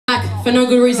for no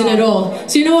good reason at all.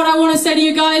 So you know what I want to say to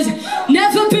you guys?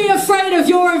 Never be afraid of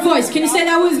your own voice. Can you say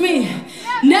that with me?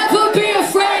 Never be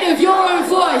afraid of your own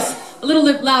voice. A little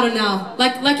bit louder now,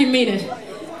 like you mean it.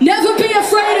 Never be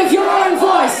afraid of your own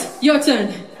voice. Your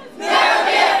turn. Never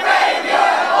be afraid of your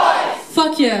own voice.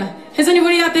 Fuck yeah. Has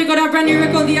anybody out there got our brand new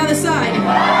record, The Other Side?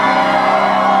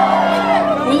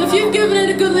 Well, if you've given it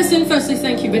a good listen, firstly,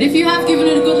 thank you. But if you have given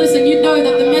it a good listen, you know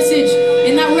that the message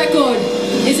in that record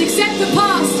is accept the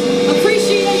past,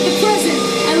 appreciate the present,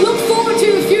 and look forward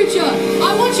to the future.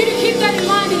 I want you to keep that in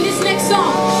mind in this next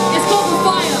song. It's called The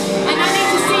Fire, and I need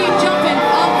to see you jumping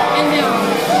up and down.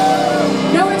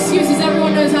 No excuses,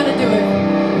 everyone knows how to do it.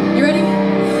 You ready?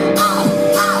 Up,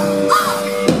 up, up!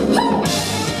 Woo!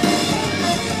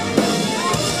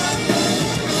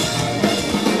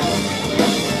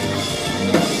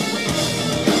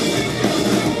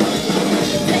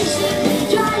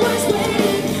 Patiently I was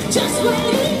waiting, just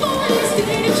waiting for this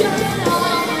day to come.